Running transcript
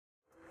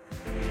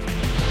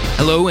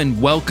Hello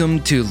and welcome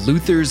to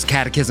Luther's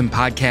Catechism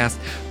podcast,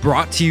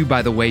 brought to you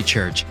by the Way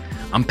Church.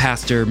 I'm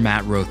Pastor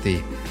Matt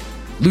Rothy.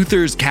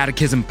 Luther's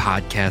Catechism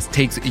podcast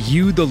takes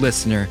you, the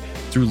listener,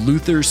 through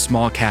Luther's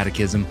Small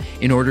Catechism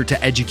in order to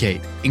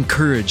educate,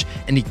 encourage,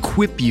 and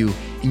equip you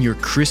in your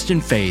Christian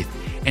faith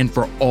and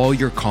for all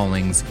your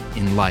callings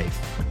in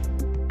life.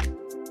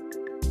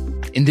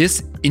 In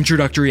this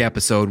introductory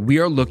episode, we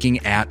are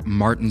looking at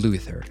Martin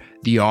Luther,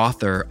 the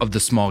author of the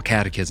Small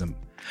Catechism.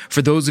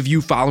 For those of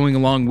you following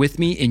along with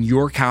me in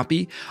your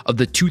copy of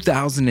the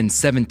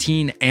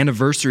 2017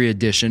 anniversary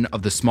edition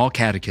of the Small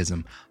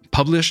Catechism,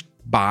 published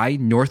by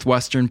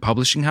Northwestern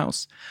Publishing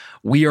House,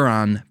 we are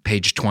on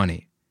page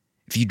 20.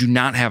 If you do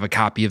not have a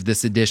copy of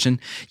this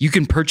edition, you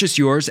can purchase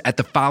yours at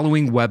the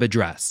following web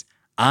address,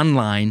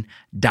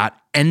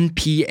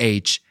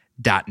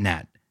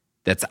 online.nph.net.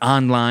 That's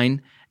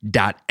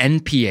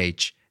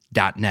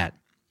online.nph.net.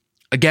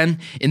 Again,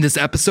 in this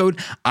episode,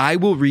 I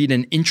will read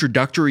an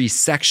introductory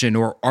section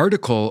or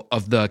article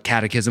of the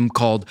Catechism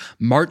called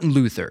Martin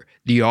Luther,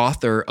 the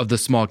author of the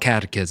Small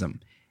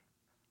Catechism.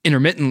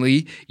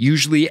 Intermittently,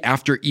 usually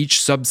after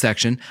each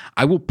subsection,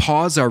 I will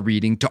pause our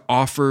reading to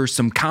offer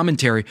some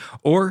commentary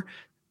or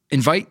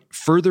invite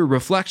further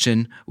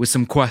reflection with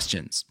some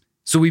questions.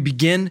 So we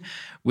begin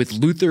with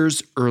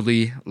Luther's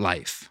early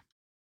life.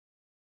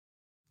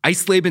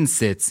 Eisleben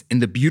sits in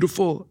the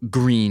beautiful,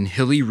 green,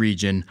 hilly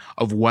region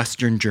of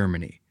Western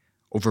Germany.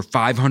 Over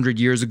 500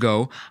 years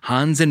ago,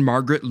 Hans and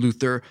Margaret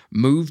Luther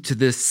moved to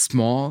this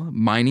small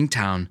mining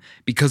town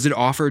because it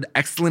offered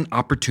excellent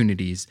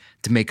opportunities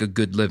to make a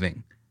good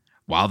living.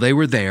 While they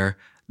were there,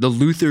 the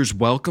Luthers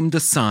welcomed a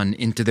son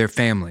into their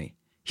family.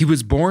 He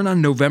was born on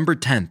November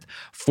 10th,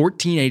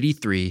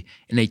 1483,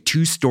 in a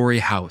two-story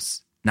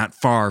house, not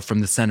far from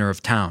the center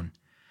of town.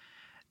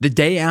 The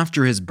day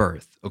after his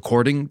birth,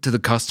 according to the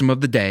custom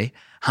of the day,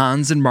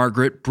 Hans and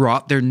Margaret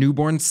brought their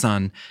newborn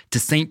son to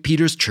St.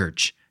 Peter's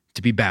Church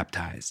to be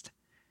baptized.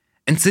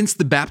 And since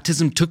the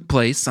baptism took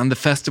place on the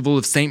festival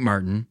of St.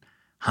 Martin,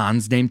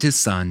 Hans named his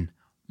son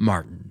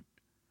Martin.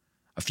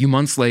 A few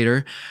months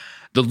later,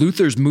 the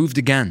Luthers moved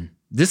again,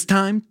 this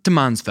time to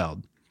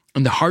Mansfeld,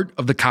 in the heart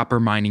of the copper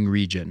mining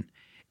region.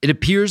 It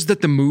appears that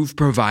the move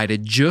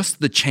provided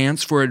just the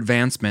chance for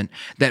advancement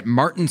that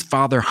Martin's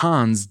father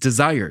Hans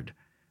desired.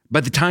 By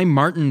the time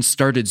Martin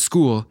started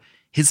school,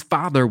 his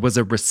father was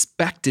a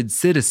respected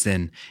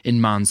citizen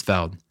in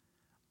Mansfeld.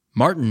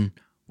 Martin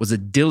was a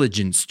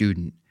diligent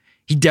student.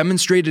 He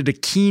demonstrated a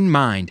keen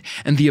mind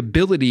and the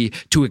ability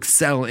to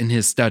excel in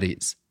his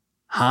studies.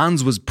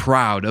 Hans was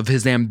proud of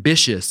his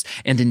ambitious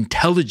and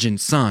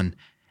intelligent son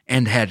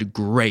and had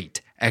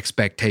great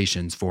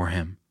expectations for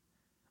him.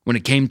 When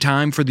it came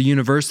time for the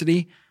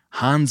university,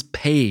 Hans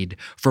paid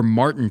for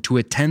Martin to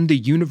attend the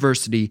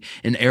university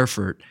in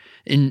Erfurt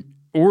in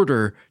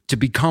order to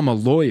become a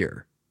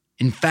lawyer.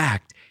 In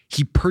fact,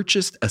 he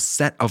purchased a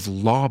set of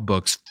law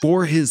books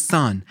for his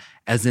son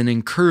as an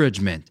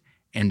encouragement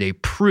and a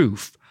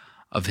proof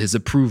of his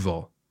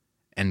approval.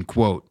 End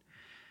quote.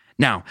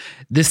 Now,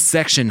 this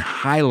section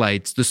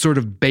highlights the sort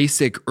of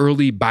basic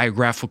early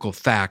biographical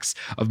facts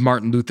of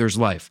Martin Luther's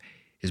life,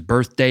 his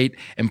birth date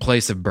and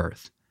place of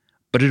birth.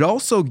 But it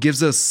also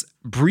gives us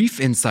brief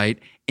insight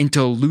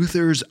into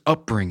Luther's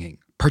upbringing,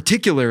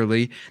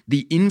 particularly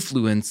the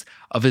influence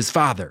of his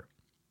father.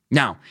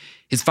 Now,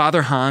 his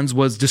father Hans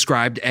was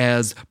described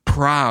as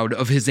proud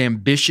of his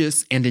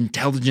ambitious and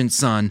intelligent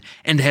son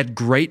and had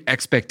great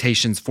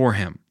expectations for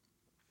him.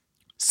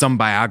 Some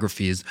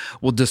biographies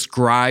will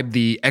describe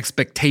the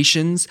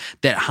expectations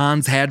that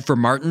Hans had for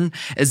Martin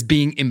as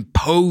being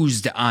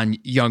imposed on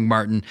young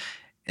Martin,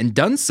 and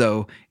done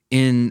so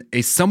in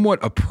a somewhat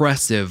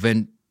oppressive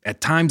and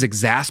at times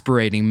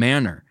exasperating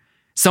manner.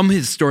 Some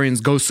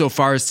historians go so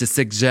far as to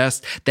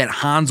suggest that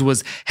Hans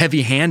was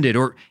heavy-handed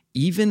or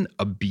even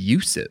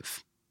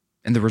abusive.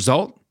 And the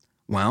result?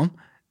 Well,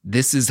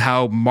 this is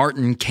how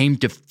Martin came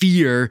to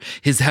fear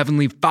his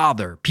heavenly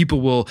father. People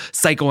will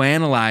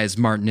psychoanalyze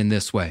Martin in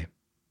this way.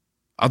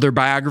 Other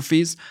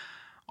biographies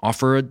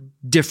offer a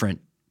different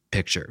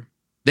picture.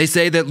 They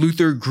say that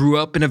Luther grew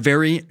up in a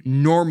very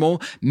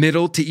normal,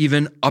 middle to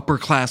even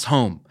upper-class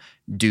home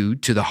due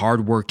to the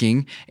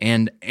hardworking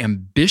and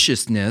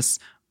ambitiousness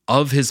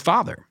of his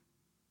father.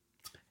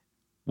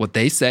 What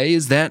they say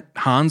is that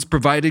Hans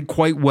provided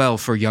quite well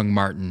for young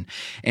Martin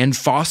and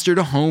fostered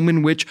a home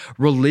in which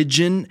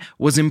religion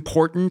was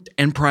important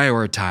and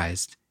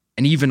prioritized,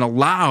 and even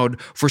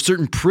allowed for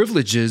certain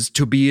privileges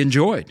to be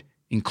enjoyed,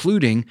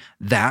 including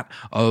that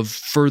of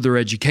further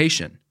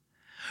education.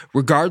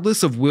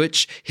 Regardless of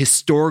which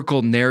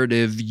historical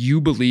narrative you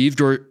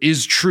believed or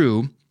is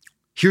true,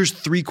 here's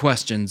 3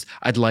 questions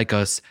I'd like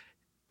us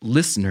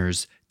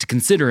listeners to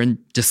consider and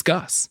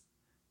discuss.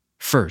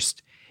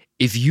 First,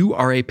 if you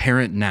are a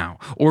parent now,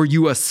 or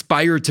you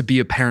aspire to be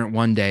a parent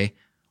one day,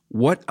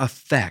 what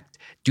effect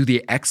do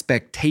the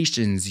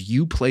expectations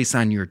you place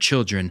on your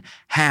children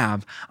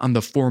have on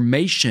the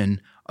formation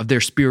of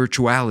their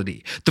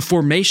spirituality, the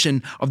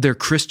formation of their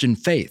Christian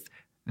faith,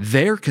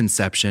 their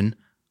conception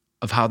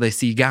of how they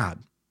see God?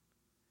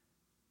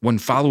 One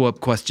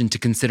follow-up question to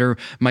consider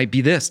might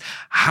be this: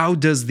 how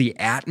does the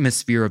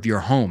atmosphere of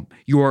your home,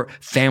 your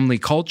family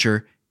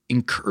culture,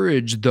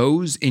 encourage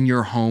those in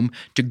your home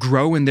to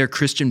grow in their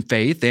Christian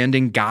faith and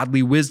in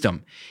godly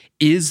wisdom?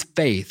 Is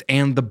faith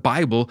and the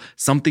Bible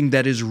something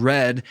that is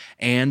read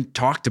and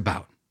talked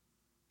about?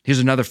 Here's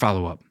another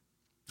follow-up.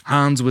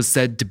 Hans was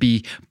said to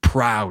be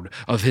proud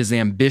of his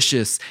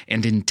ambitious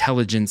and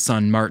intelligent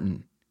son,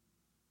 Martin.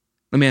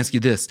 Let me ask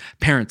you this,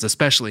 parents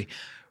especially.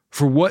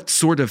 For what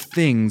sort of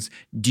things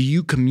do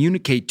you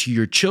communicate to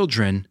your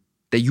children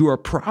that you are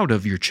proud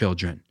of your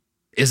children?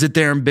 Is it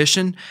their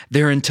ambition,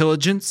 their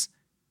intelligence?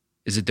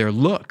 Is it their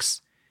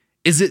looks?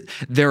 Is it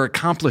their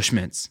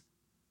accomplishments?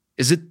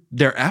 Is it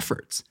their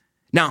efforts?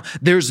 Now,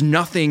 there's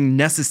nothing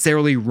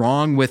necessarily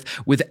wrong with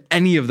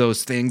any of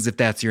those things if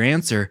that's your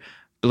answer,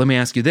 but let me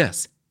ask you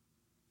this.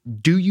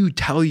 Do you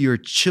tell your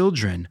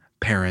children,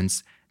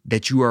 parents,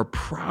 that you are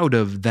proud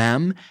of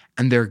them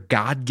and their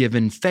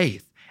God-given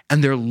faith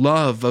and their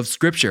love of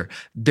Scripture,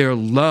 their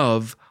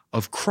love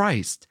of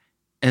Christ,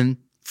 and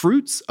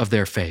fruits of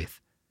their faith,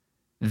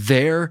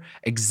 their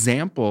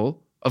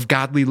example of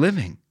godly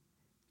living?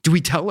 Do we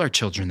tell our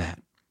children that?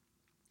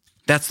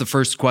 That's the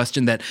first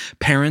question that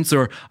parents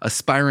or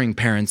aspiring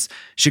parents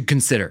should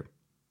consider: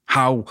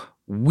 how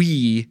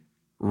we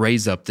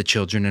raise up the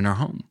children in our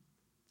home.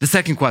 The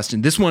second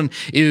question, this one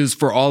is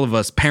for all of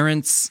us,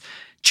 parents,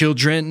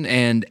 children,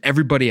 and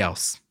everybody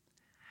else.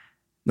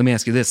 Let me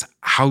ask you this: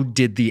 how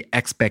did the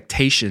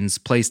expectations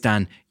placed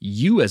on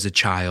you as a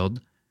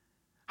child,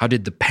 how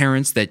did the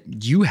parents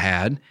that you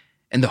had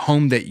and the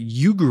home that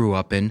you grew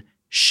up in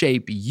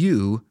shape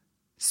you,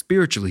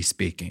 spiritually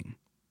speaking?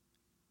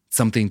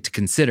 Something to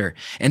consider.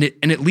 And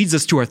it leads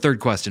us to our third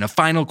question, a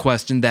final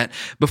question that,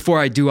 before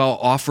I do, I'll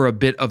offer a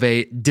bit of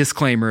a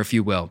disclaimer, if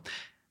you will.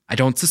 I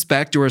don't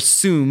suspect or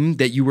assume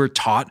that you were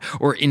taught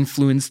or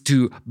influenced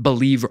to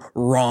believe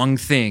wrong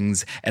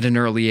things at an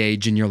early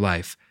age in your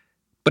life.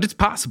 But it's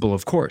possible,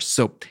 of course.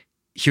 So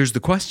here's the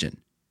question.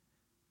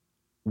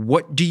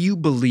 What do you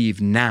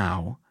believe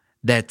now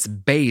that's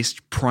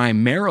based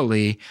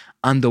primarily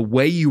on the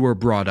way you were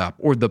brought up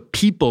or the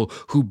people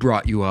who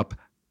brought you up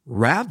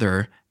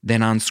rather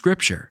than on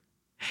Scripture?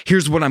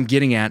 Here's what I'm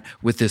getting at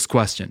with this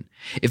question.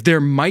 If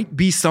there might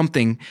be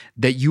something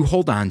that you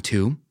hold on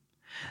to,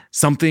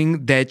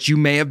 something that you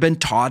may have been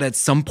taught at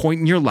some point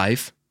in your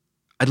life,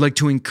 I'd like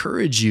to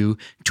encourage you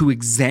to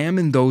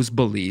examine those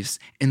beliefs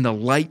in the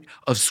light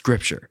of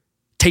Scripture.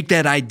 Take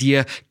that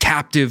idea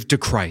captive to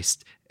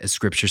Christ, as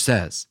Scripture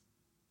says.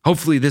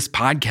 Hopefully this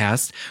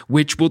podcast,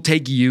 which will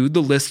take you,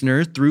 the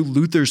listener, through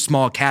Luther's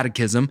Small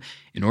Catechism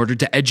in order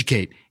to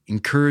educate,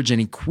 encourage,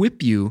 and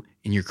equip you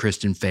in your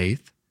Christian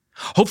faith.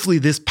 Hopefully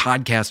this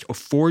podcast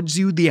affords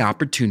you the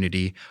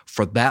opportunity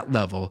for that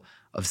level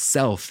of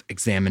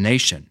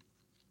self-examination.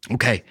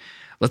 Okay,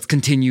 let's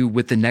continue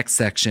with the next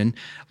section.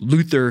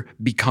 Luther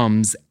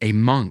becomes a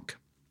monk.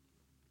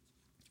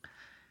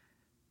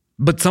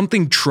 But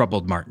something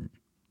troubled Martin.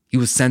 He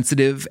was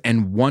sensitive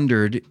and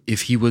wondered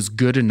if he was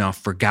good enough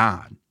for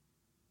God.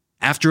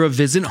 After a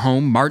visit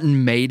home,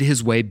 Martin made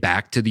his way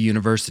back to the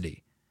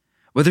university.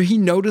 Whether he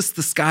noticed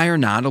the sky or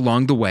not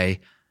along the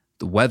way,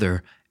 the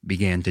weather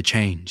began to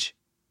change.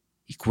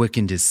 He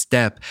quickened his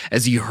step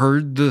as he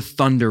heard the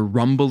thunder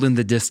rumble in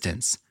the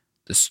distance.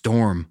 The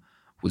storm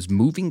was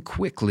moving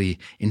quickly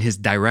in his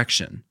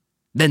direction.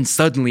 Then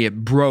suddenly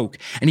it broke,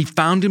 and he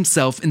found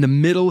himself in the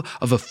middle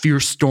of a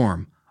fierce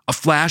storm. A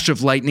flash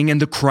of lightning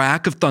and the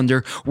crack of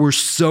thunder were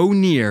so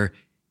near,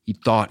 he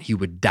thought he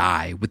would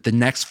die with the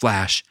next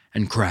flash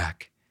and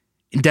crack.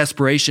 In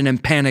desperation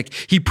and panic,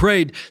 he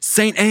prayed,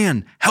 "Saint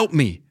Anne, help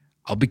me.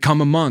 I'll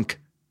become a monk."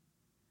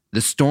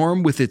 The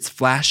storm, with its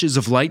flashes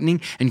of lightning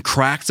and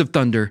cracks of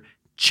thunder,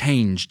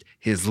 changed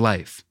his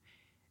life.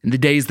 In the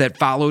days that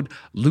followed,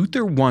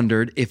 Luther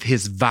wondered if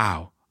his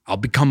vow, "I'll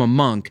become a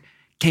monk,"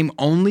 came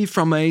only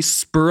from a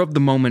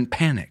spur-of-the-moment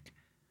panic.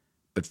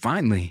 But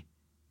finally,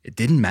 it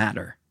didn't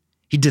matter.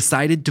 He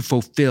decided to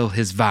fulfill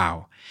his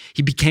vow.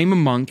 He became a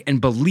monk and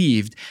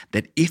believed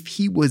that if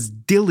he was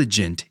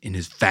diligent in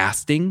his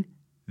fasting,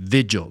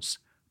 vigils,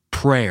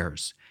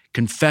 prayers,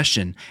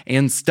 confession,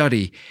 and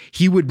study,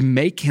 he would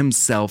make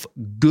himself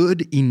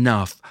good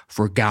enough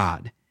for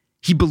God.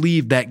 He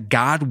believed that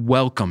God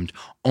welcomed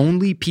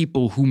only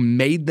people who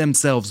made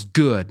themselves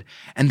good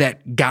and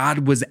that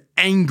God was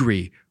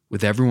angry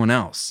with everyone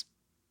else.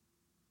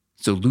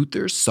 So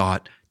Luther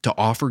sought to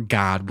offer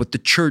God what the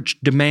church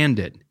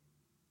demanded.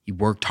 He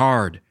worked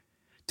hard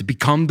to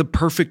become the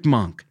perfect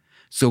monk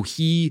so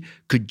he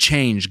could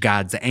change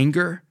God's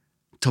anger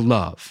to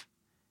love.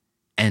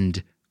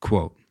 End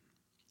quote.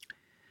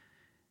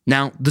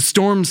 Now, the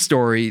storm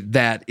story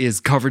that is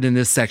covered in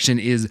this section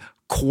is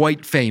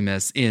quite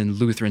famous in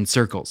Lutheran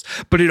circles,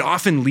 but it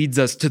often leads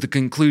us to the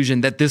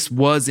conclusion that this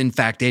was, in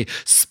fact, a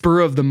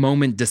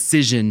spur-of-the-moment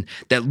decision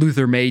that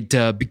Luther made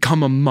to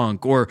become a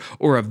monk or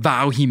a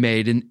vow he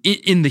made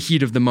in the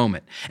heat of the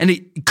moment. And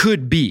it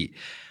could be.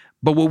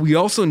 But what we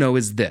also know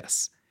is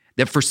this,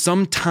 that for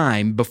some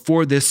time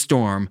before this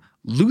storm,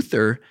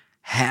 Luther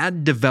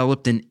had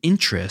developed an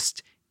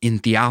interest in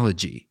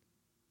theology.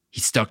 He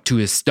stuck to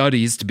his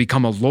studies to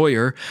become a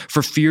lawyer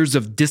for fears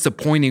of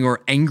disappointing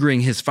or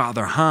angering his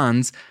father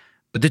Hans,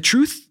 but the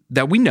truth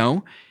that we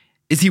know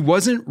is he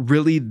wasn't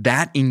really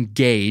that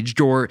engaged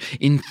or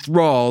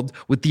enthralled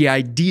with the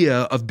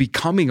idea of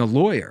becoming a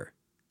lawyer.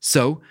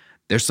 So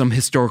there's some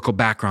historical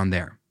background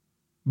there.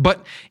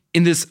 But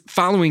in this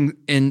following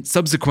and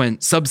subsequent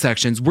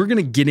subsections, we're going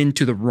to get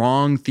into the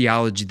wrong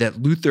theology that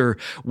Luther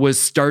was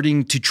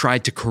starting to try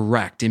to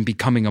correct in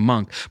becoming a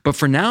monk. But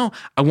for now,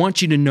 I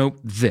want you to note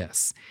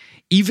this.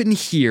 Even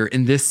here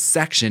in this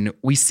section,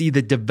 we see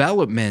the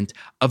development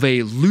of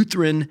a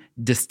Lutheran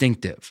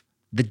distinctive,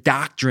 the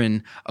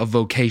doctrine of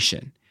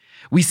vocation.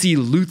 We see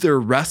Luther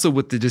wrestle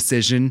with the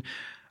decision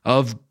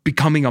of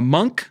becoming a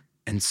monk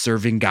and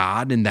serving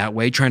God in that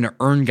way, trying to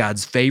earn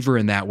God's favor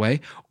in that way,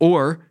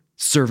 or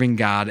serving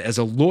God as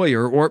a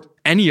lawyer or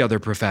any other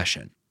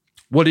profession.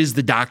 What is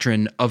the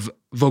doctrine of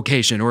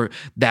vocation or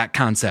that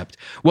concept?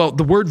 Well,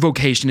 the word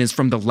vocation is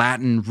from the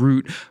Latin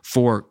root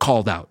for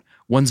called out.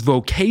 One's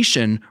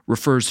vocation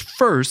refers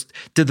first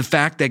to the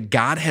fact that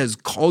God has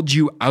called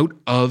you out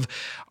of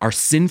our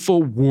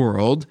sinful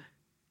world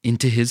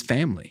into his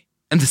family.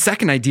 And the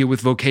second idea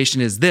with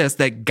vocation is this,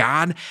 that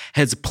God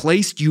has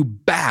placed you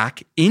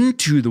back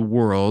into the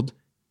world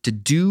to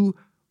do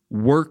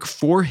work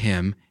for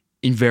him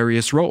in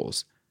various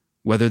roles,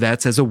 whether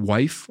that's as a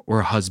wife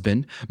or a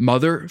husband,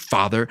 mother,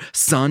 father,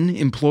 son,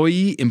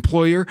 employee,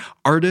 employer,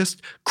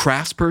 artist,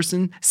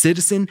 craftsperson,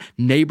 citizen,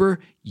 neighbor,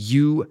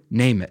 you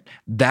name it.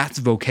 That's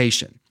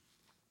vocation.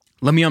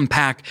 Let me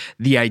unpack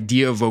the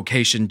idea of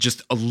vocation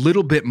just a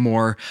little bit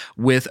more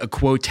with a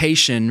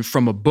quotation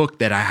from a book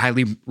that I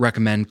highly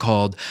recommend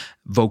called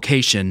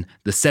Vocation,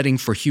 The Setting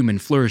for Human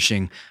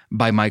Flourishing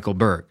by Michael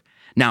Berg.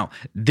 Now,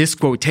 this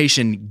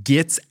quotation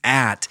gets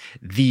at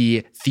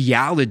the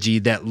theology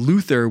that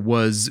Luther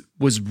was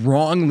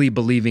wrongly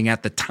believing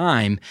at the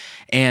time,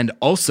 and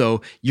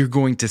also you're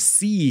going to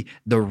see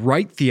the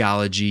right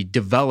theology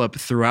develop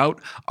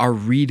throughout our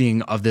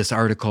reading of this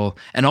article,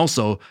 and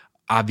also,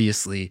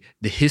 obviously,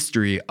 the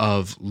history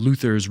of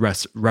Luther's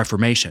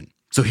Reformation.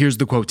 So here's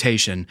the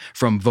quotation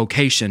from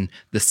Vocation,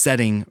 The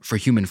Setting for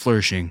Human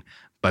Flourishing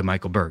by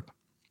Michael Berg.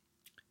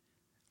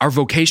 Our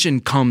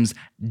vocation comes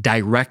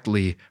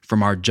directly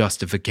from our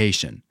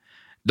justification.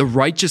 The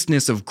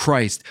righteousness of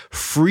Christ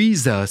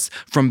frees us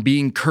from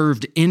being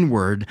curved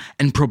inward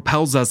and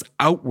propels us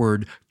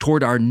outward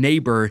toward our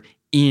neighbor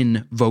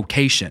in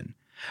vocation.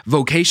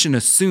 Vocation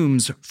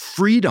assumes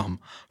freedom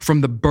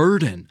from the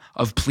burden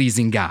of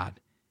pleasing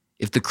God.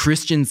 If the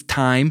Christian's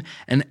time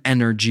and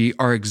energy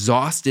are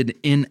exhausted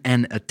in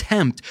an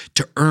attempt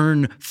to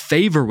earn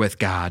favor with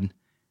God,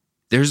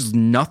 there's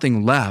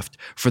nothing left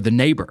for the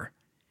neighbor.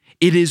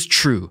 It is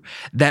true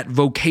that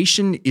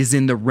vocation is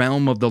in the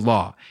realm of the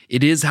law.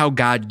 It is how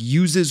God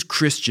uses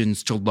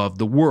Christians to love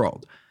the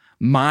world.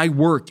 My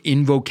work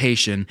in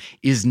vocation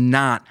is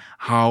not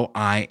how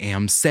I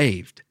am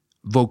saved.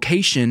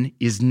 Vocation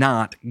is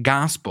not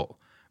gospel.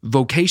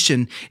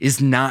 Vocation is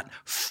not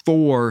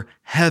for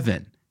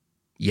heaven.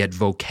 Yet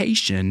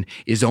vocation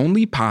is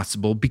only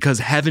possible because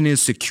heaven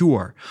is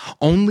secure.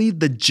 Only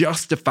the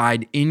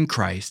justified in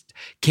Christ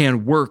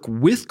can work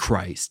with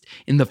Christ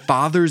in the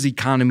Father's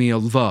economy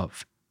of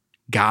love.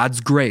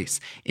 God's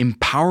grace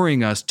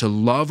empowering us to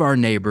love our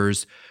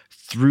neighbors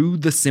through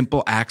the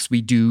simple acts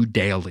we do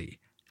daily.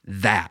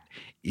 That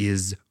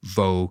is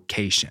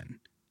vocation.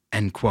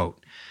 End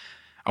quote.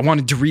 I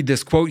wanted to read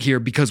this quote here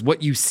because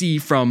what you see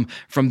from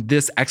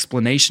this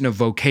explanation of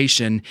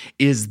vocation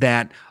is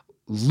that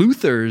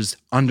Luther's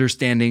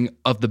understanding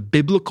of the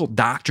biblical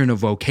doctrine of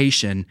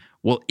vocation,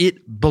 well,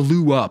 it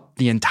blew up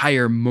the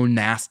entire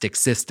monastic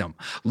system.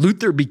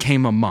 Luther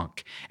became a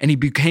monk, and he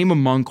became a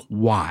monk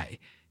why?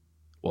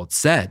 Well, it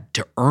said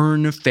to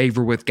earn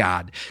favor with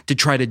God, to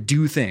try to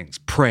do things,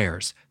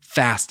 prayers,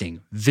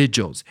 fasting,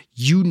 vigils,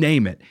 you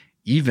name it,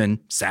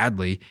 even,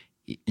 sadly,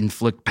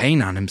 inflict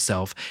pain on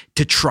himself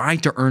to try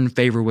to earn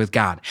favor with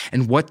God.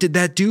 And what did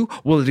that do?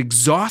 Well, it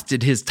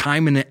exhausted his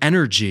time and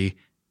energy,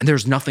 and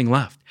there's nothing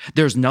left.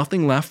 There's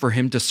nothing left for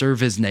him to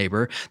serve his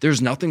neighbor.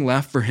 There's nothing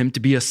left for him to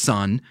be a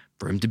son,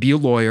 for him to be a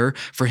lawyer,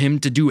 for him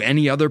to do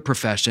any other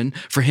profession,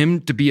 for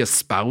him to be a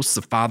spouse,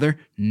 a father,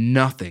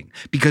 nothing,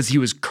 because he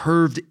was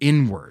curved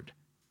inward.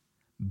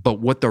 But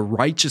what the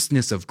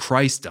righteousness of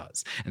Christ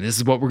does, and this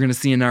is what we're going to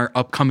see in our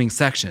upcoming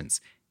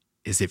sections,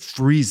 is it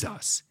frees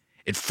us.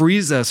 It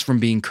frees us from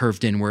being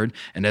curved inward,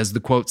 and as the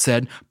quote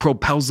said,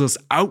 propels us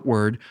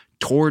outward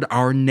toward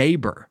our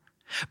neighbor.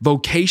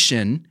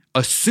 Vocation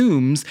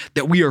assumes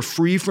that we are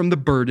free from the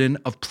burden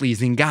of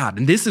pleasing God.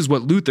 And this is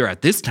what Luther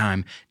at this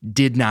time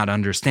did not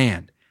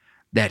understand,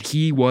 that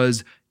he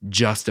was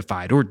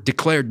justified or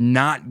declared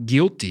not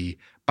guilty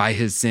by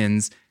his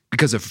sins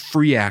because of a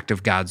free act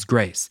of God's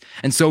grace.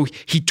 And so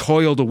he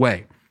toiled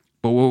away.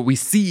 But what we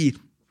see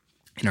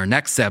in our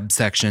next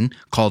subsection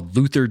called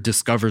Luther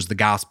Discovers the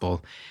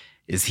Gospel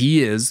is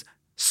he is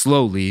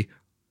slowly,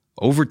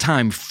 over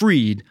time,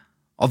 freed,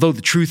 although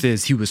the truth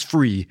is he was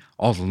free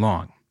all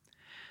along.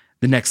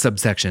 The next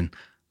subsection,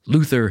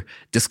 Luther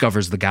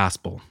discovers the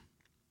gospel.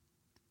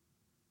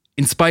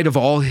 In spite of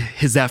all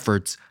his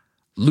efforts,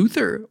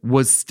 Luther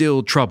was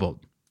still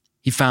troubled.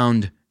 He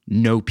found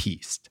no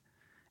peace.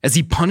 As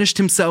he punished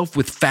himself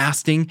with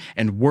fasting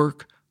and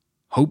work,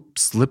 hope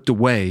slipped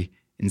away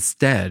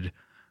instead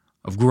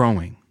of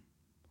growing.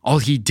 All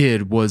he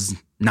did was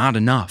not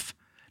enough,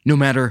 no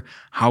matter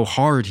how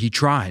hard he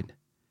tried.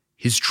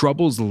 His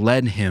troubles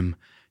led him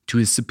to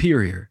his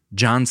superior,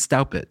 John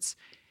Staupitz.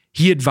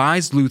 He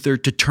advised Luther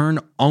to turn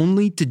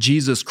only to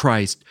Jesus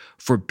Christ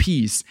for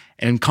peace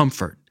and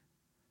comfort.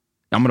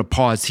 Now, I'm going to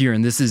pause here,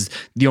 and this is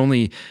the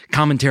only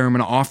commentary I'm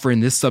going to offer in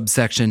this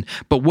subsection.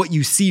 But what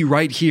you see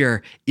right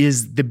here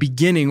is the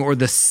beginning or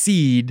the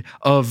seed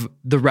of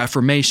the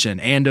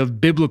Reformation and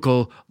of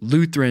biblical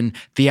Lutheran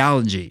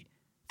theology.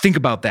 Think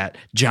about that.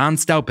 John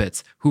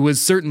Staupitz, who was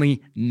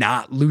certainly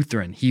not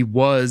Lutheran, he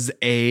was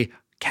a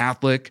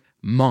Catholic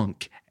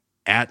monk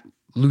at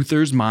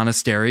Luther's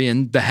monastery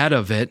and the head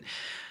of it.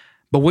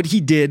 But what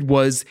he did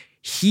was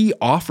he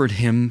offered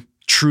him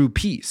true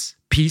peace,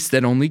 peace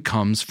that only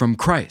comes from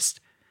Christ.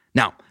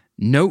 Now,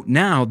 note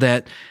now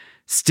that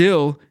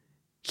still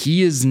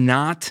he is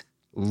not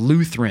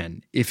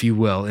Lutheran, if you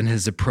will, in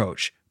his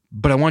approach.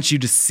 But I want you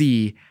to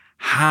see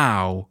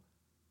how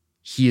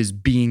he is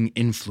being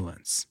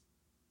influenced.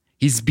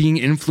 He's being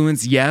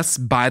influenced, yes,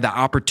 by the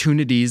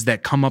opportunities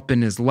that come up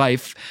in his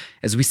life,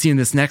 as we see in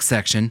this next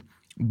section.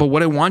 But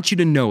what I want you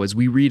to know as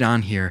we read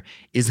on here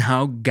is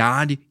how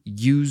God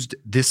used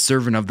this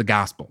servant of the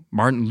gospel,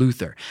 Martin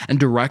Luther, and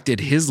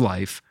directed his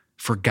life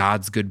for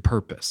God's good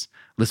purpose.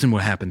 Listen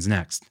what happens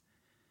next.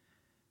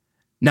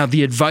 Now,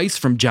 the advice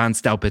from John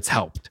Staupitz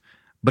helped,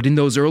 but in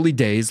those early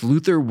days,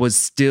 Luther was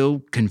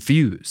still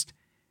confused.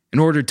 In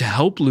order to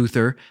help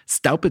Luther,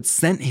 Staupitz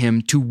sent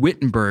him to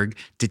Wittenberg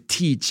to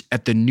teach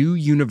at the new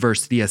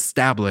university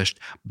established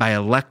by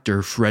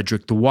Elector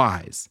Frederick the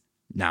Wise.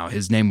 Now,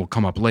 his name will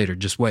come up later,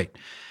 just wait.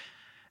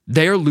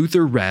 There,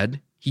 Luther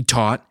read, he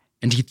taught,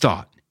 and he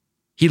thought.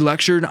 He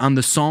lectured on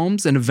the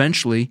Psalms and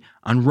eventually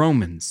on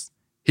Romans.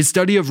 His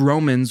study of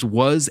Romans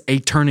was a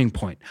turning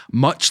point,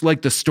 much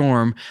like the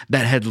storm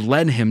that had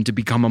led him to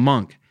become a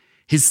monk.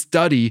 His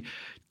study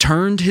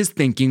turned his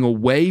thinking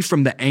away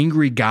from the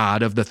angry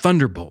God of the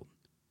thunderbolt.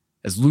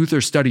 As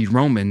Luther studied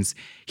Romans,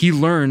 he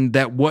learned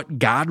that what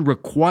God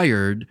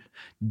required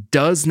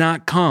does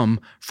not come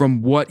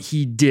from what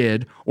he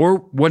did or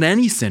what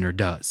any sinner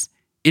does.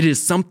 It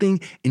is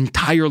something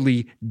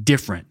entirely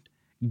different.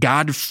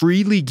 God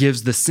freely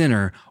gives the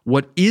sinner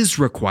what is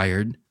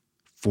required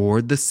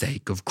for the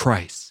sake of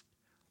Christ.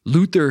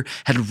 Luther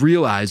had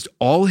realized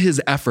all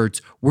his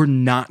efforts were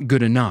not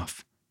good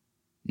enough.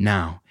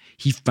 Now,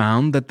 he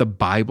found that the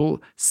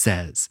Bible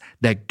says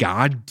that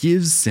God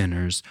gives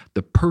sinners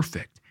the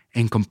perfect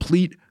and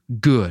complete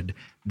good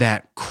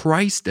that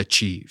Christ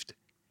achieved.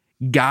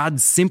 God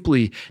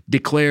simply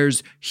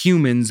declares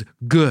humans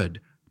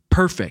good,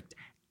 perfect,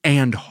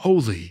 and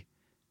holy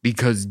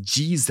because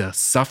Jesus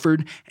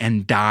suffered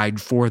and died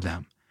for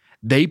them.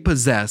 They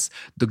possess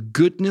the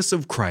goodness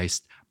of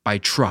Christ by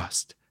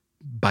trust,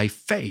 by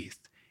faith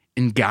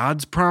in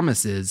God's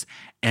promises,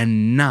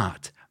 and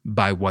not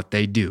by what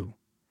they do.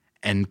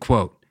 End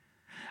quote.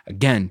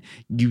 Again,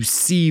 you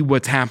see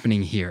what's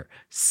happening here.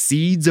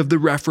 Seeds of the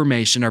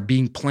Reformation are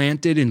being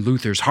planted in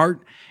Luther's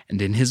heart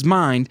and in his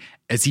mind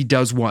as he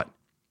does what?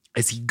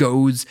 As he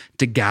goes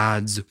to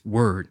God's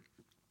word,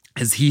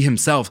 as he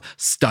himself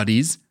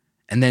studies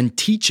and then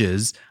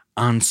teaches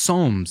on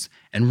Psalms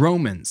and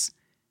Romans.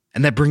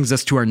 And that brings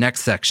us to our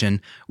next section,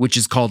 which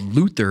is called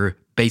Luther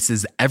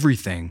Bases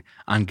Everything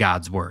on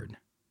God's Word.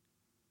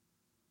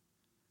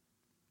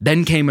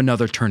 Then came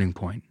another turning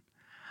point.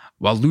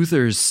 While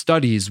Luther's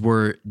studies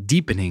were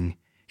deepening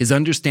his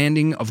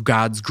understanding of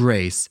God's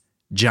grace,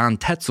 John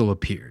Tetzel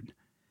appeared.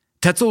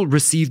 Tetzel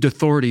received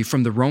authority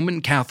from the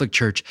Roman Catholic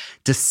Church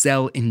to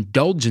sell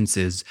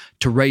indulgences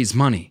to raise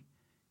money.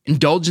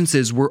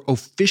 Indulgences were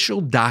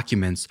official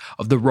documents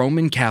of the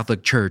Roman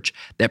Catholic Church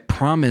that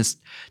promised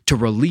to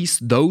release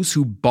those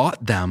who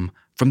bought them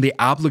from the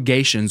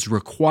obligations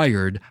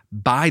required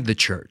by the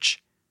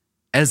Church.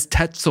 As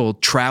Tetzel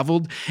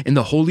traveled in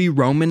the Holy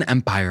Roman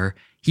Empire,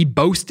 he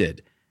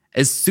boasted,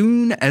 "As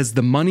soon as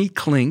the money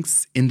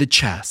clinks in the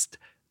chest,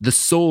 the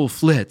soul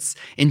flits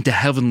into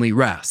heavenly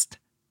rest."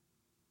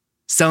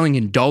 Selling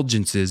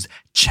indulgences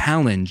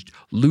challenged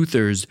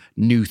Luther's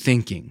new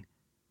thinking.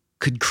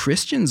 Could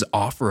Christians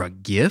offer a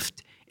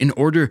gift in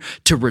order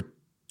to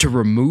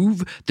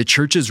remove the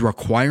church's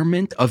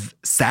requirement of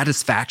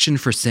satisfaction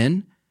for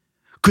sin?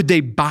 Could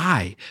they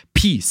buy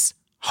peace,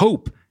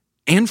 hope,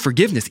 and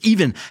forgiveness,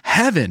 even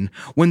heaven,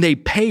 when they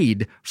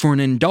paid for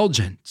an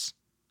indulgence?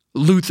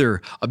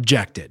 Luther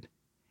objected.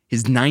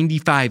 His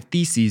 95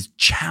 Theses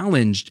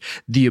challenged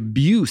the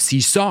abuse he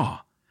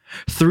saw.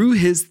 Through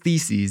his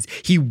theses,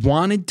 he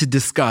wanted to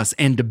discuss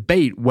and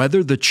debate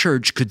whether the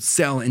church could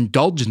sell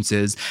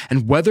indulgences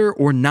and whether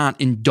or not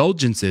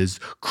indulgences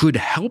could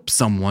help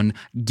someone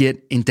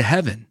get into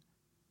heaven.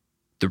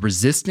 The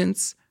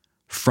resistance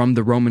from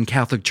the Roman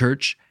Catholic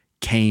Church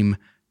came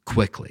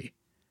quickly.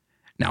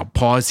 Now,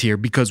 pause here,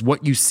 because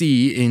what you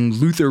see in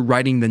Luther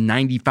writing the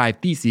 95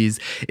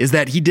 Theses is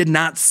that he did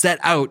not set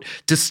out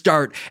to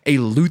start a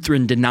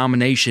Lutheran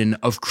denomination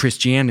of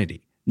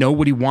Christianity. No,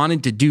 what he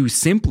wanted to do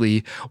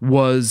simply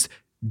was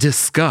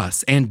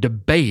discuss and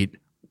debate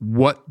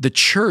what the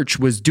church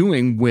was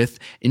doing with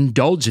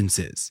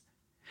indulgences.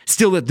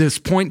 Still, at this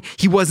point,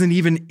 he wasn't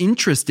even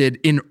interested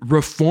in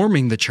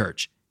reforming the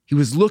church. He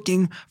was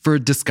looking for a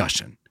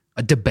discussion,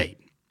 a debate.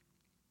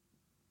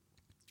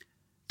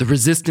 The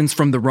resistance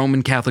from the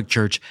Roman Catholic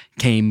Church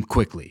came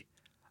quickly.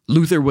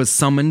 Luther was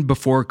summoned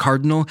before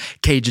Cardinal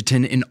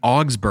Cajetan in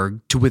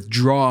Augsburg to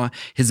withdraw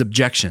his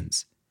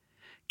objections.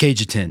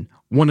 Cajetan,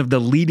 one of the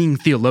leading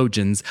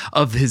theologians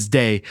of his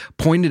day,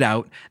 pointed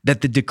out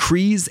that the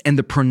decrees and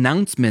the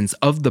pronouncements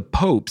of the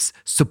popes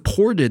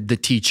supported the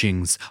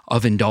teachings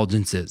of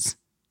indulgences.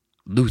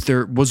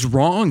 Luther was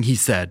wrong, he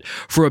said,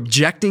 for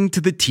objecting to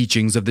the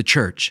teachings of the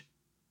church.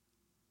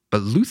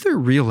 But Luther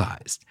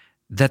realized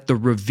that the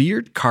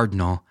revered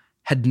cardinal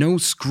had no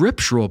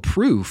scriptural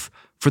proof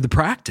for the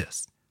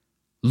practice.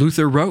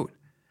 Luther wrote,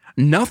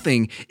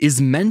 "Nothing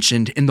is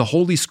mentioned in the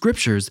Holy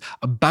Scriptures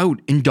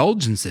about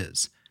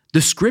indulgences.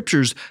 The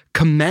Scriptures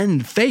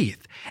commend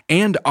faith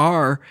and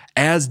are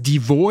as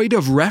devoid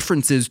of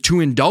references to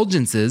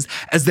indulgences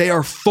as they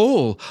are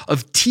full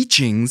of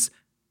teachings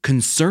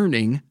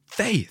concerning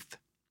faith."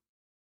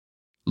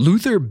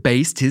 Luther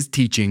based his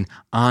teaching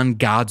on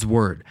God's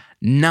word,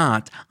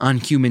 not on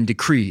human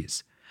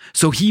decrees.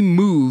 So he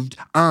moved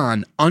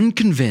on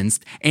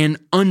unconvinced and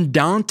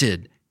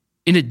undaunted.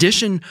 In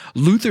addition,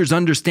 Luther's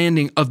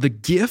understanding of the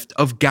gift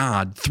of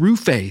God through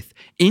faith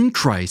in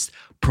Christ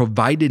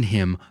provided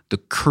him the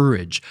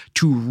courage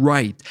to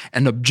write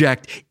and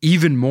object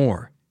even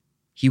more.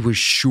 He was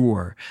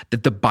sure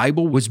that the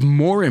Bible was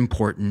more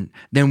important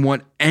than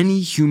what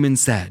any human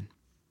said.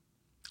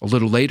 A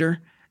little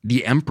later,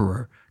 the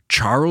Emperor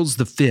Charles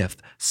V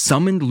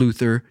summoned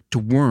Luther to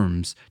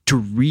Worms to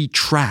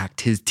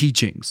retract his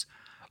teachings.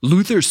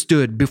 Luther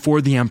stood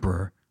before the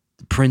emperor,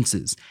 the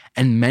princes,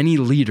 and many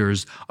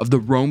leaders of the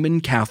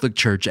Roman Catholic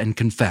Church and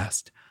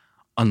confessed,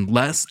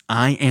 "Unless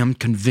I am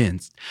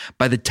convinced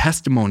by the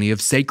testimony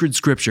of sacred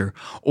scripture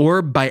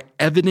or by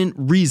evident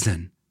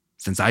reason,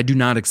 since I do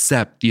not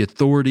accept the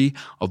authority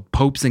of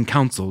popes and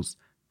councils,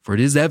 for it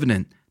is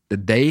evident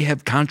that they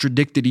have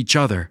contradicted each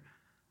other,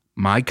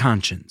 my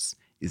conscience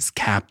is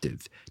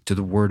captive to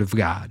the word of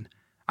God.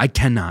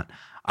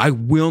 I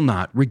will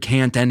not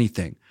recant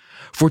anything.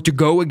 For to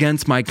go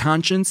against my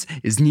conscience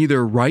is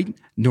neither right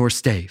nor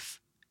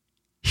safe.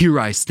 Here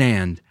I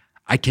stand.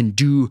 I can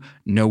do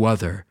no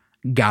other.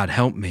 God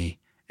help me.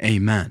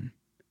 Amen."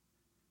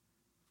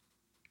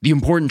 The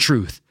important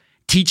truth: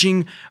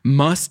 teaching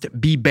must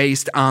be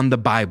based on the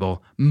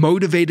Bible,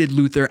 motivated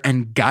Luther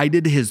and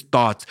guided his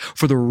thoughts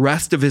for the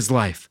rest of his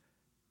life.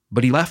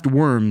 But he left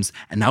Worms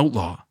an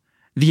outlaw.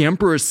 The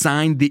emperor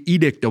signed the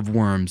Edict of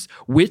Worms,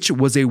 which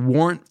was a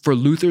warrant for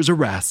Luther's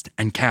arrest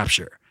and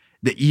capture.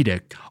 The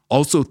edict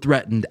also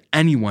threatened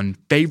anyone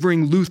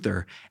favoring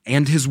Luther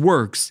and his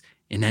works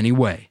in any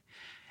way.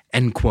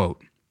 End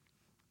quote.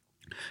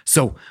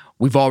 So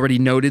we've already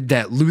noted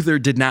that Luther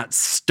did not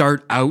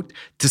start out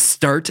to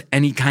start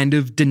any kind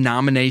of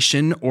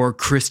denomination or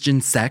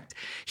Christian sect.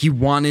 He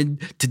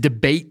wanted to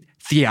debate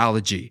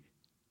theology,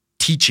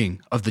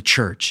 teaching of the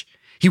church.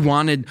 He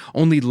wanted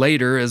only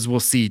later, as we'll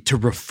see, to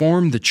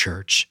reform the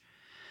church.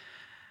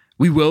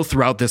 We will,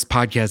 throughout this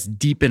podcast,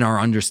 deepen our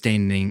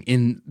understanding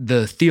in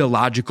the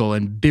theological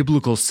and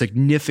biblical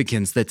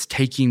significance that's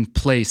taking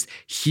place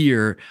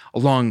here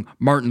along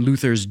Martin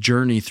Luther's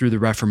journey through the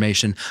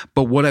Reformation.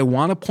 But what I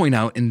want to point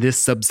out in this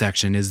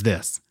subsection is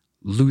this: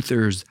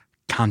 Luther's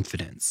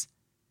confidence.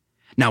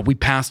 Now, we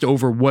passed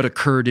over what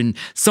occurred in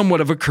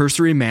somewhat of a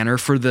cursory manner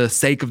for the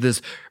sake of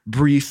this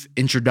brief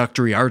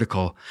introductory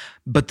article,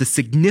 but the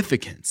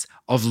significance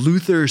of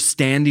Luther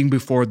standing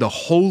before the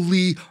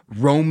Holy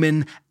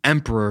Roman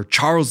Emperor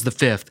Charles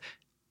V,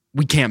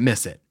 we can't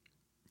miss it.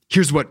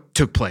 Here's what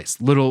took place,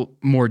 little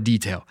more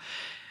detail.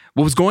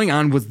 What was going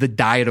on was the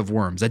Diet of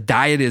Worms. A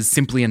diet is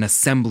simply an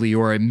assembly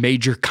or a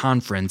major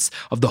conference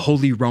of the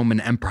Holy Roman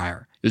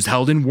Empire. It was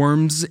held in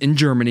Worms in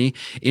Germany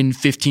in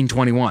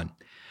 1521.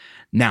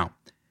 Now,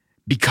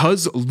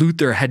 because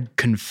Luther had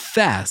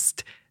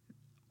confessed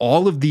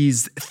all of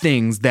these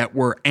things that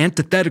were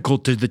antithetical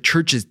to the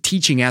church's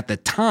teaching at the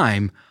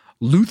time,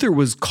 Luther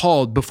was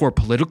called before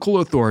political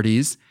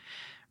authorities,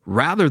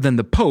 rather than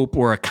the Pope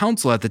or a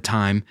council at the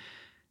time,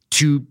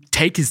 to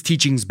take his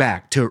teachings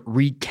back, to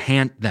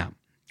recant them.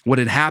 What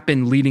had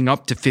happened leading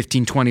up to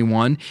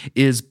 1521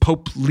 is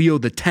Pope Leo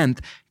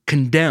X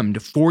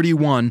condemned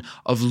 41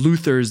 of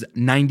Luther's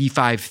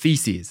 95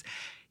 theses.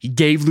 He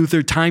gave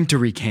Luther time to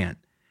recant.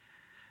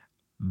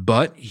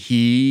 But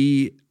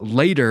he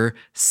later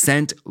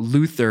sent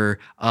Luther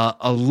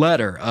a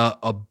letter,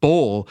 a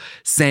bull,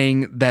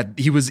 saying that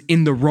he was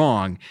in the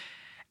wrong.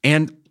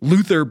 And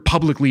Luther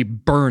publicly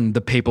burned the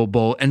papal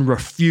bull and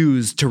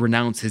refused to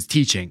renounce his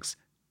teachings.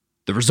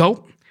 The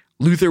result?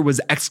 Luther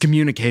was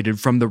excommunicated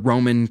from the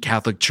Roman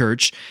Catholic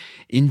Church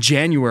in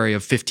January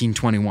of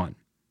 1521.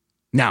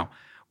 Now,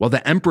 while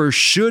the emperor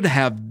should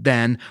have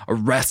then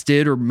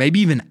arrested or maybe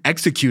even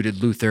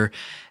executed Luther,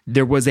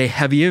 there was a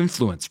heavy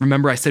influence.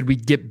 Remember, I said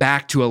we'd get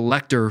back to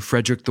Elector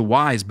Frederick the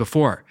Wise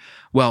before.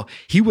 Well,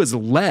 he was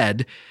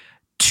led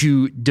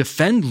to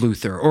defend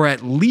Luther, or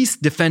at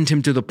least defend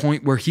him to the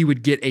point where he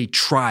would get a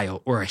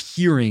trial or a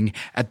hearing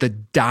at the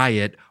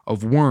Diet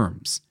of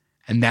Worms.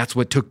 And that's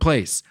what took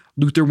place.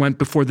 Luther went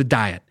before the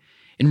Diet.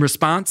 In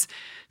response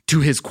to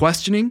his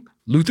questioning,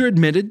 Luther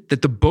admitted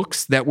that the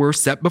books that were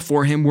set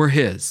before him were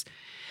his.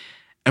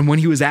 And when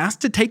he was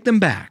asked to take them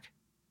back,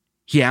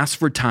 he asked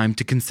for time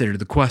to consider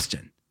the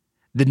question.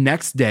 The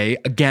next day,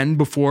 again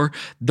before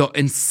the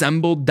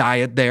assembled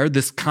Diet there,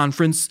 this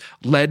conference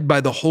led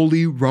by the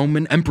Holy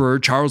Roman Emperor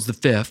Charles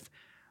V,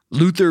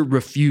 Luther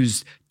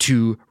refused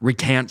to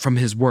recant from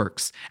his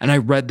works. And I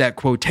read that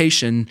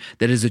quotation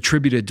that is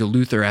attributed to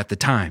Luther at the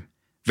time.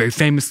 Very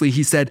famously,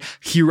 he said,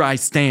 "Here I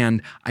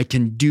stand, I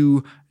can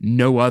do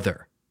no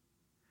other."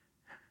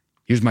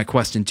 Here's my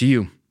question to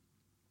you.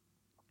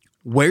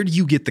 Where do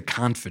you get the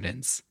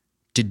confidence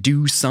to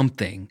do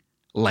something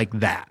like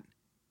that?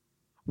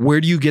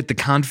 Where do you get the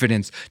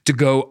confidence to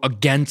go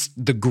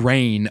against the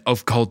grain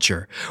of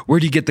culture? Where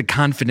do you get the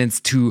confidence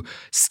to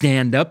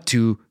stand up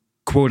to,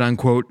 quote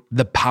unquote,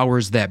 the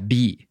powers that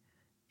be?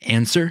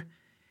 Answer: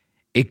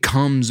 it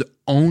comes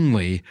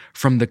only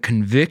from the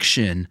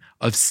conviction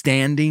of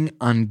standing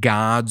on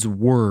God's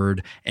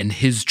word and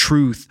his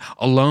truth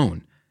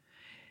alone.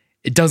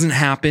 It doesn't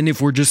happen if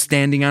we're just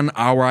standing on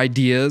our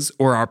ideas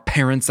or our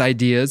parents'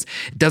 ideas.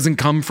 It doesn't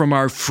come from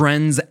our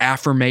friends'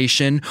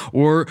 affirmation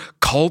or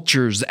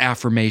culture's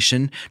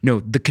affirmation. No,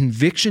 the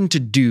conviction to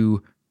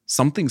do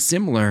something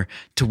similar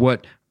to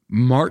what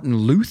Martin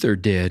Luther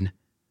did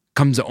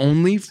comes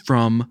only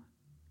from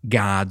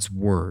God's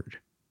word.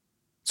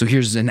 So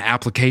here's an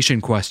application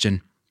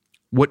question.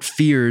 What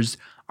fears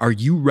are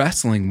you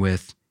wrestling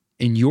with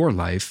in your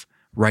life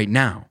right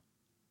now?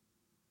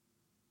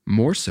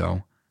 More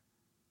so,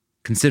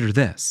 consider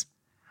this.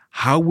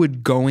 How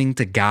would going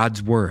to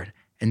God's word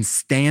and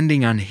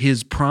standing on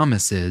his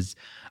promises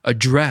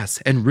address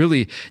and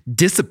really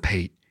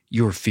dissipate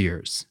your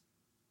fears?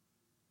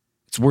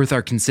 It's worth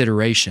our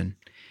consideration.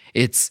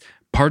 It's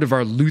part of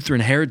our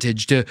Lutheran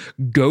heritage to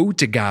go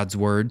to God's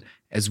word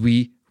as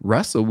we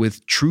wrestle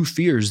with true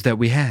fears that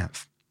we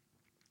have.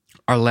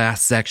 Our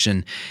last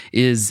section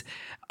is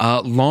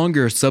a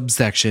longer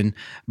subsection,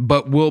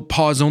 but we'll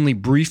pause only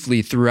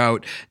briefly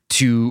throughout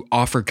to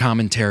offer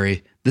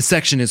commentary. The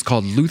section is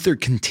called Luther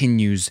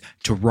Continues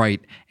to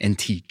Write and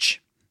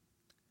Teach.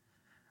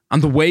 On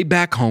the way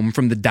back home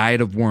from the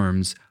Diet of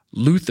Worms,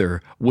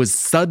 Luther was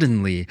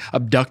suddenly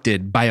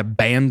abducted by a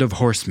band of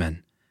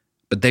horsemen.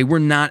 But they were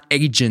not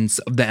agents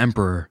of the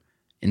emperor.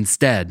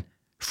 Instead,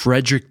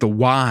 Frederick the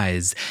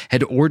Wise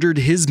had ordered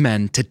his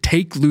men to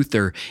take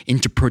Luther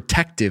into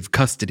protective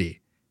custody.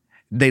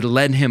 They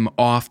led him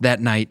off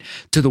that night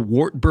to the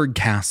Wartburg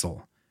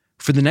Castle.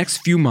 For the next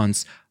few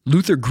months,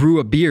 Luther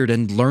grew a beard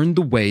and learned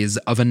the ways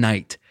of a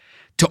knight.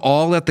 To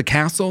all at the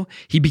castle,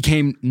 he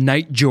became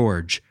Knight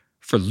George.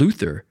 For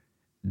Luther,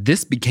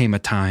 this became a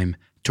time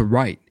to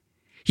write.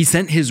 He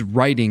sent his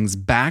writings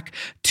back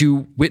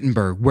to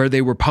Wittenberg, where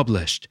they were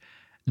published.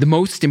 The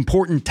most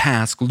important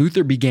task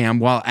Luther began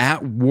while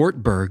at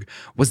Wartburg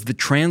was the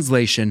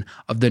translation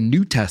of the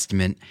New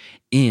Testament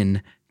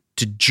into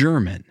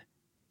German.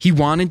 He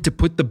wanted to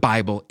put the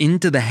Bible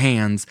into the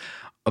hands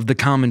of the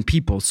common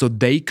people so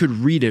they could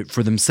read it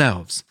for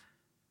themselves.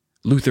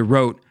 Luther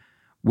wrote,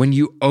 "When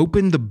you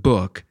open the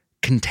book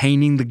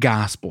containing the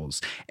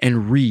Gospels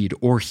and read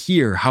or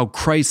hear how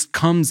Christ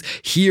comes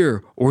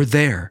here or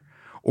there,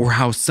 or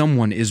how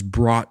someone is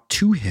brought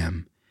to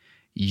him,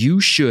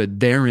 you should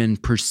therein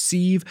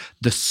perceive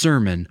the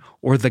sermon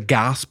or the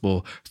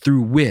gospel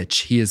through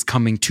which he is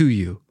coming to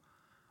you,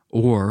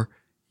 or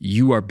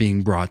you are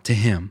being brought to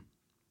him."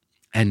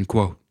 End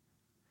quote.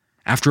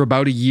 After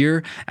about a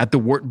year at the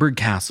Wartburg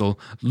Castle,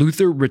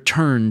 Luther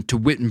returned to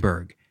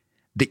Wittenberg.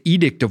 The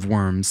Edict of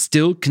Worms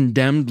still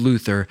condemned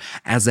Luther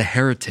as a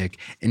heretic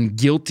and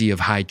guilty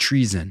of high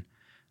treason.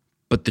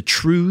 But the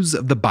truths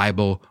of the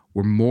Bible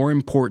were more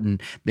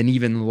important than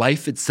even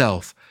life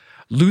itself.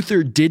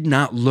 Luther did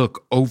not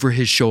look over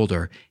his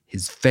shoulder.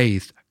 His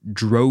faith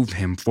drove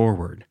him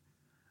forward.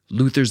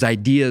 Luther's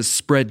ideas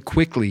spread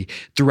quickly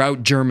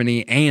throughout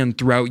Germany and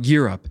throughout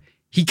Europe.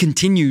 He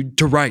continued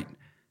to write.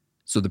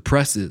 So the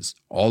presses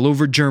all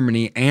over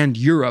Germany and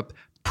Europe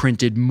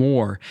printed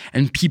more,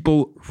 and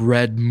people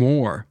read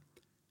more.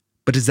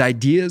 But his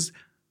ideas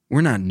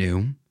were not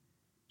new.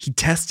 He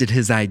tested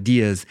his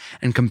ideas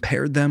and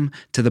compared them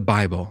to the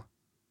Bible.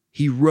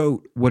 He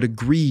wrote what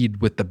agreed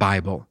with the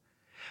Bible.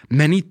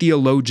 Many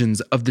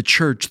theologians of the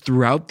church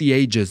throughout the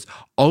ages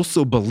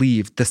also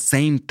believed the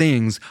same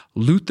things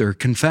Luther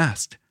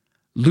confessed.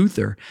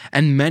 Luther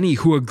and many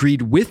who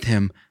agreed with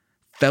him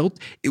felt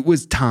it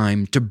was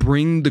time to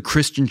bring the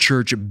Christian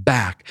church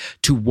back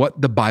to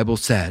what the Bible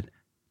said.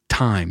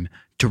 Time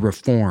to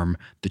reform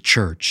the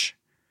church.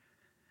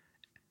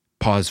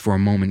 Pause for a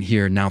moment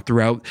here. Now,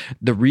 throughout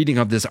the reading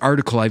of this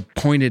article, I've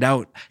pointed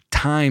out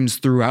times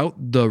throughout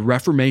the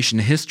Reformation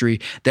history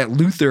that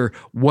Luther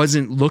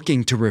wasn't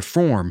looking to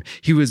reform.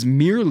 He was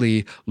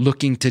merely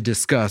looking to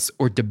discuss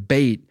or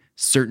debate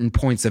certain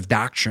points of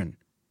doctrine.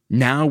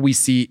 Now we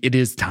see it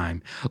is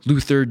time.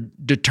 Luther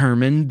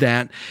determined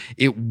that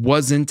it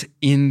wasn't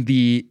in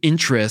the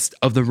interest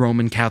of the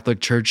Roman Catholic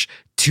Church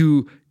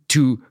to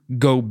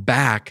go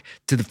back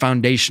to the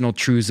foundational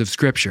truths of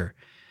Scripture.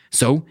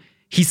 So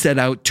he set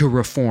out to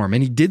reform,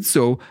 and he did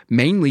so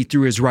mainly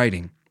through his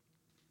writing.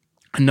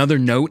 Another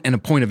note and a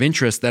point of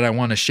interest that I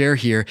want to share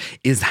here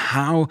is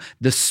how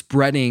the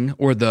spreading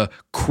or the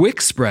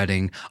quick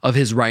spreading of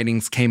his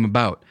writings came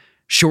about.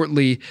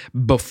 Shortly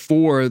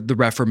before the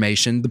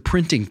Reformation, the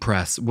printing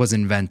press was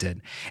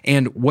invented.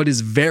 And what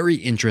is very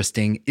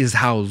interesting is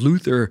how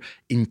Luther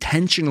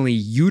intentionally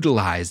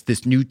utilized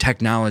this new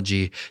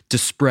technology to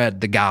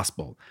spread the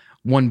gospel.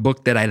 One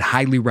book that I'd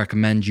highly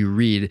recommend you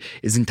read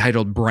is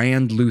entitled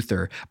Brand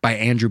Luther by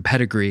Andrew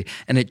Pettigrew,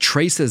 and it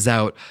traces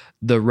out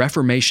the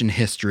Reformation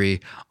history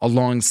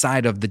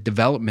alongside of the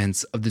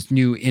developments of this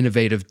new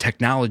innovative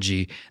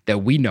technology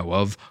that we know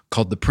of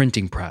called the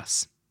printing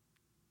press.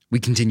 We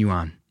continue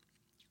on.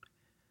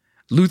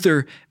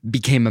 Luther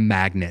became a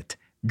magnet,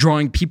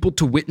 drawing people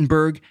to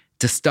Wittenberg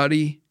to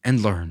study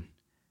and learn.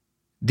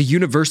 The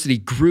university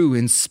grew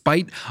in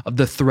spite of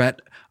the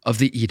threat of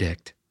the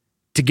edict.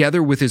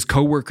 Together with his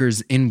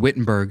co-workers in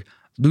Wittenberg,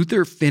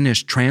 Luther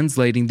finished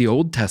translating the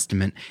Old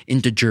Testament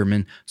into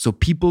German so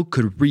people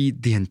could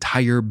read the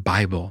entire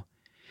Bible.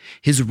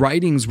 His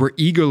writings were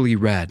eagerly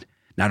read,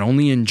 not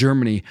only in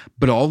Germany,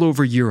 but all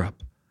over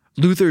Europe.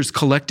 Luther's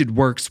collected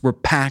works were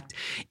packed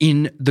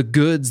in the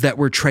goods that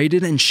were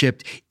traded and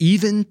shipped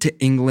even to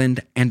England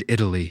and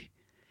Italy.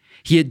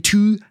 He had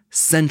two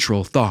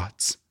central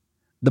thoughts.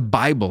 The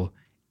Bible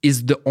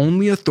is the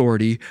only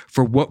authority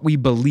for what we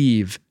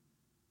believe,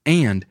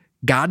 and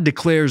God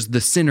declares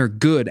the sinner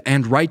good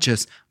and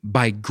righteous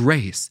by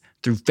grace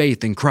through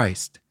faith in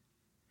Christ.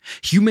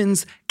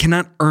 Humans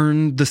cannot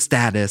earn the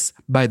status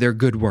by their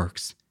good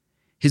works.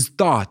 His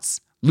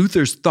thoughts,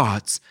 Luther's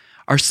thoughts,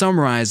 are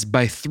summarized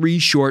by three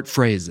short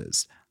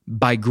phrases: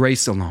 by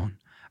grace alone,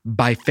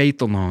 by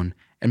faith alone,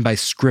 and by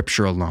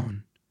Scripture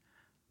alone.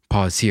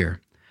 Pause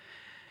here.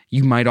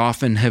 You might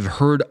often have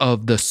heard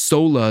of the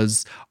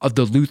solas of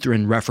the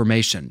Lutheran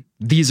Reformation.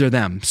 These are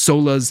them.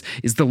 Solas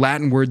is the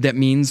Latin word that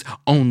means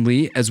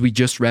only, as we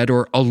just read,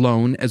 or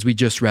alone, as we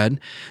just read.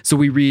 So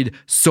we read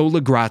sola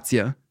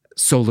gratia,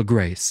 sola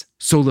grace,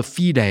 sola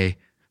fide,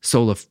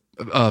 sola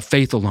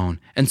faith alone,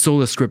 and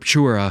sola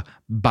scriptura,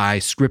 by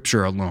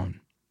Scripture alone.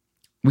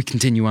 We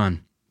continue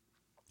on.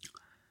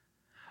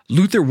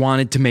 Luther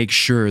wanted to make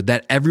sure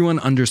that everyone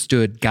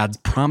understood God's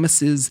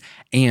promises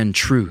and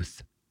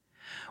truth.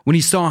 When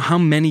he saw how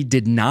many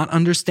did not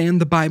understand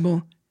the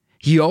Bible,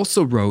 he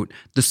also wrote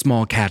the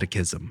Small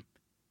Catechism.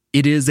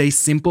 It is a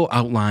simple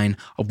outline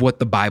of what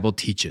the Bible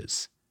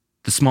teaches.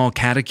 The Small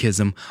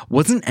Catechism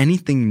wasn't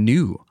anything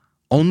new,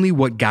 only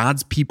what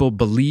God's people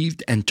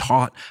believed and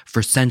taught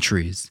for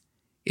centuries.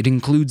 It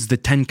includes the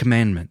 10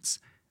 Commandments,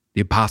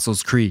 the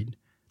Apostles' Creed,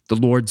 the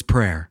Lord's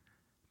Prayer,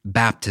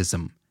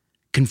 baptism,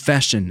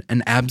 confession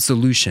and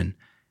absolution,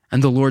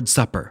 and the Lord's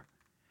Supper.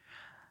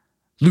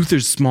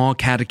 Luther's Small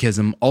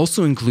Catechism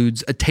also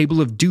includes a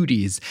table of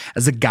duties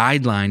as a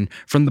guideline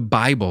from the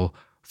Bible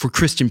for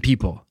Christian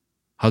people: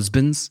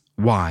 husbands,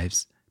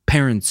 wives,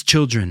 parents,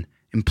 children,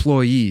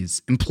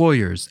 employees,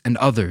 employers, and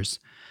others.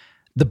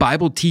 The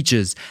Bible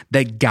teaches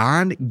that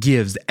God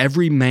gives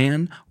every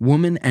man,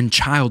 woman, and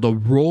child a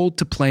role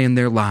to play in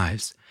their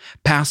lives.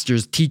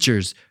 Pastors,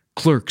 teachers,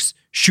 clerks,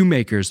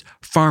 shoemakers,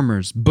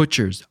 farmers,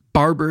 butchers,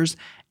 barbers,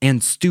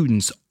 and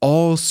students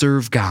all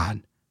serve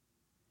God.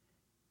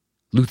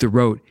 Luther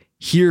wrote,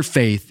 "Here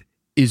faith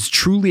is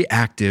truly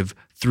active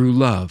through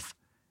love."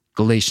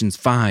 Galatians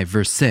 5,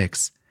 verse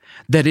 6.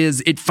 That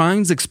is, it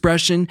finds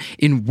expression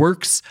in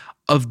works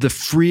of the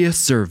freest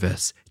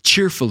service,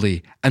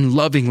 cheerfully and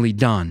lovingly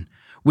done,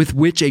 with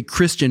which a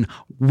Christian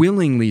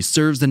willingly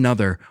serves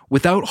another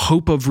without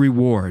hope of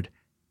reward.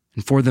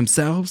 And for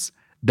themselves,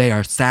 they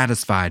are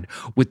satisfied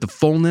with the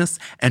fullness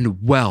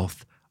and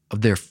wealth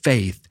of their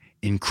faith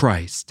in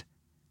Christ.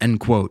 End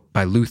quote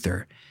by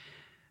Luther.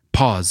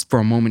 Pause for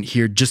a moment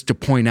here just to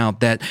point out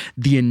that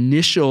the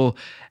initial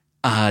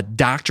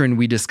doctrine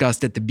we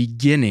discussed at the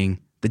beginning,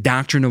 the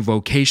doctrine of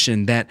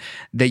vocation that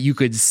you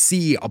could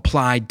see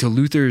applied to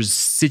Luther's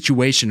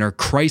situation or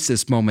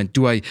crisis moment.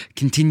 Do I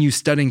continue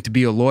studying to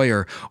be a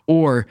lawyer,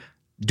 or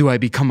do I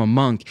become a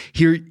monk?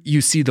 Here you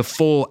see the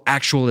full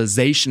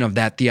actualization of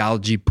that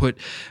theology put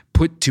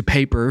to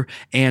paper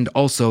and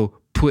also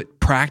put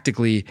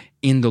practically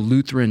in the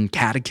Lutheran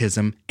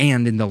Catechism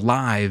and in the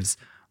lives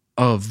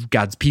of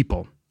God's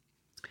people.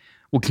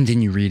 We'll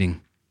continue reading.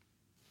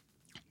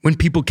 When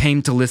people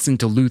came to listen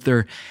to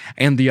Luther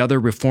and the other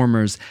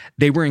reformers,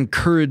 they were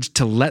encouraged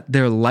to let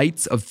their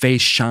lights of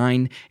faith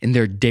shine in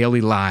their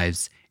daily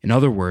lives. In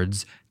other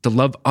words, to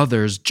love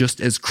others just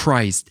as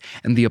Christ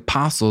and the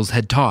apostles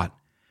had taught.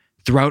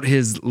 Throughout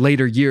his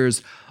later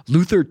years,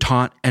 Luther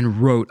taught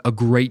and wrote a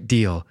great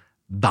deal,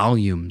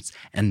 volumes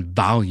and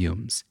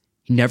volumes.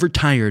 He never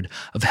tired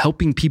of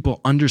helping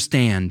people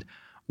understand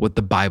what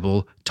the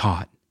Bible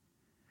taught.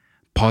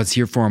 Pause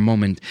here for a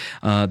moment.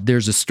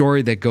 There's a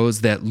story that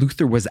goes that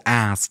Luther was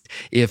asked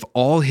if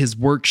all his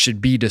work should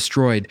be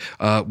destroyed,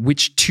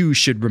 which two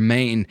should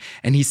remain.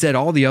 And he said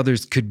all the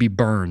others could be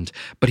burned,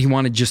 but he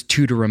wanted just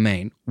two to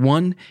remain.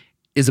 One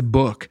is a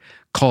book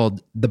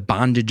called The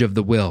Bondage of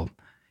the Will.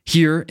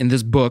 Here in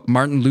this book,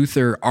 Martin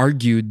Luther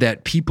argued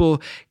that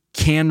people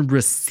can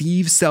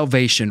receive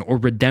salvation or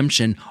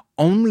redemption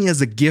only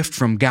as a gift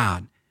from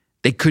God.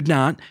 They could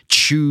not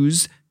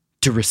choose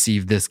to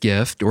receive this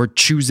gift or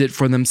choose it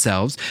for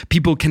themselves.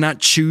 People cannot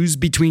choose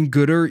between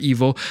good or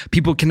evil.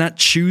 People cannot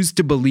choose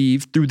to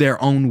believe through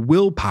their own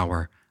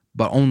willpower,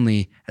 but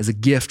only as a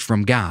gift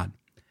from God.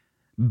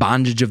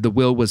 Bondage of the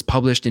Will was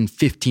published in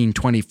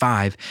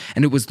 1525,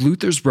 and it was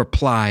Luther's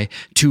reply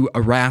to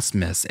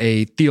Erasmus,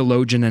 a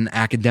theologian and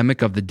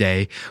academic of the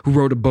day, who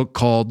wrote a book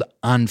called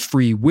On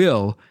Free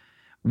Will,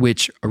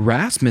 which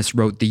Erasmus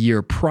wrote the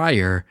year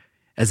prior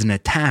as an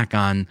attack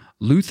on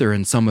Luther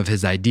and some of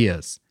his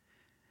ideas.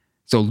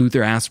 So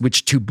Luther asked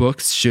which two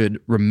books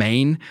should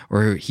remain,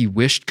 or he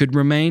wished could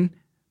remain.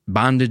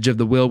 Bondage of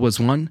the Will was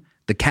one,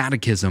 the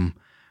Catechism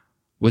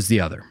was the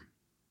other.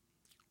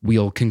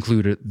 We'll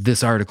conclude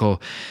this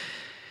article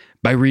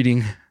by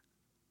reading,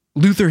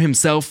 Luther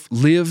himself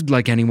lived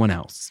like anyone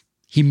else.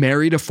 He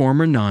married a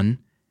former nun,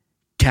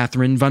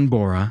 Catherine von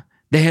Bora.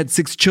 They had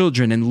 6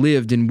 children and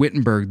lived in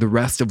Wittenberg the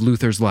rest of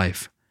Luther's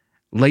life.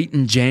 Late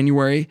in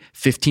January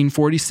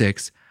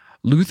 1546,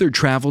 Luther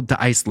traveled to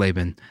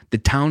Eisleben, the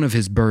town of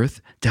his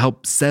birth, to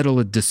help settle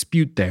a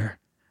dispute there.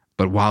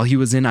 But while he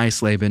was in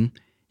Eisleben,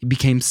 he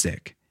became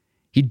sick.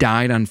 He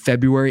died on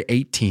February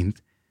 18th,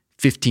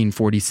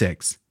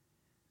 1546.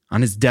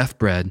 On his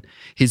deathbed,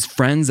 his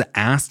friends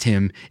asked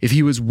him if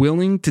he was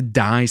willing to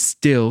die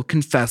still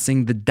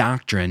confessing the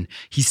doctrine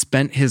he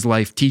spent his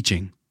life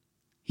teaching.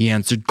 He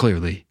answered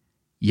clearly,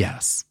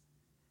 yes.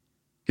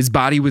 His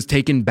body was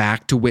taken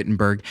back to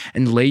Wittenberg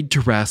and laid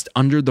to rest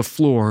under the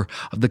floor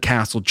of the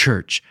castle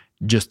church,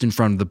 just in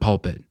front of the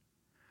pulpit.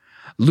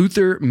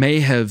 Luther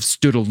may have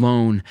stood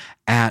alone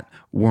at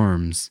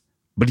Worms,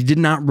 but he did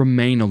not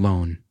remain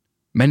alone.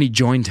 Many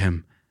joined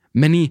him.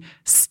 Many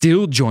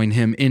still join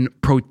him in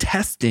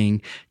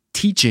protesting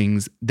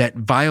teachings that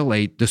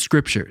violate the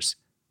scriptures.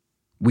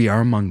 We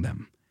are among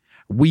them.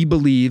 We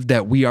believe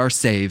that we are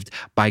saved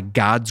by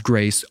God's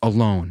grace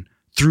alone,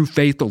 through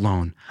faith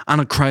alone, on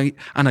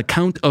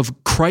account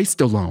of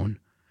Christ alone.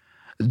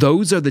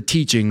 Those are the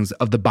teachings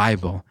of the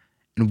Bible,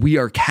 and we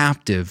are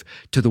captive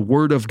to the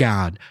Word of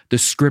God, the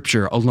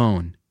Scripture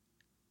alone.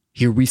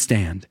 Here we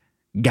stand.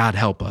 God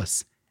help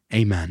us.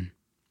 Amen.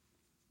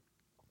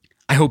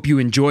 I hope you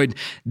enjoyed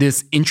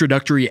this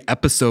introductory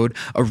episode,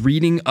 a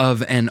reading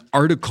of an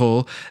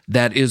article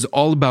that is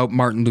all about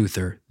Martin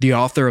Luther, the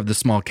author of the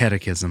Small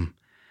Catechism.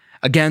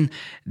 Again,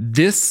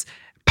 this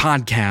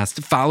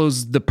podcast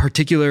follows the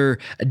particular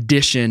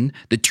edition,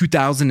 the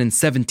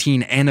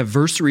 2017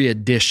 anniversary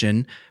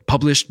edition,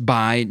 published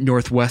by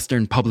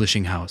Northwestern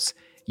Publishing House.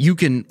 You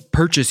can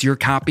purchase your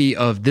copy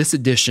of this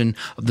edition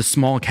of the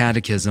Small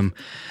Catechism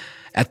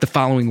at the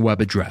following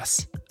web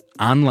address,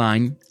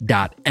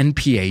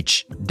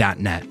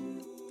 online.nph.net.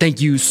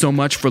 Thank you so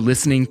much for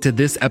listening to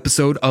this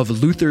episode of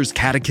Luther's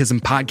Catechism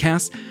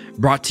Podcast,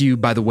 brought to you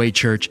by the Way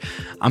Church.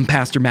 I'm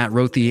Pastor Matt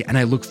Rothe, and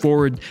I look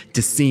forward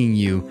to seeing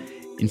you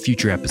in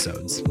future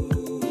episodes.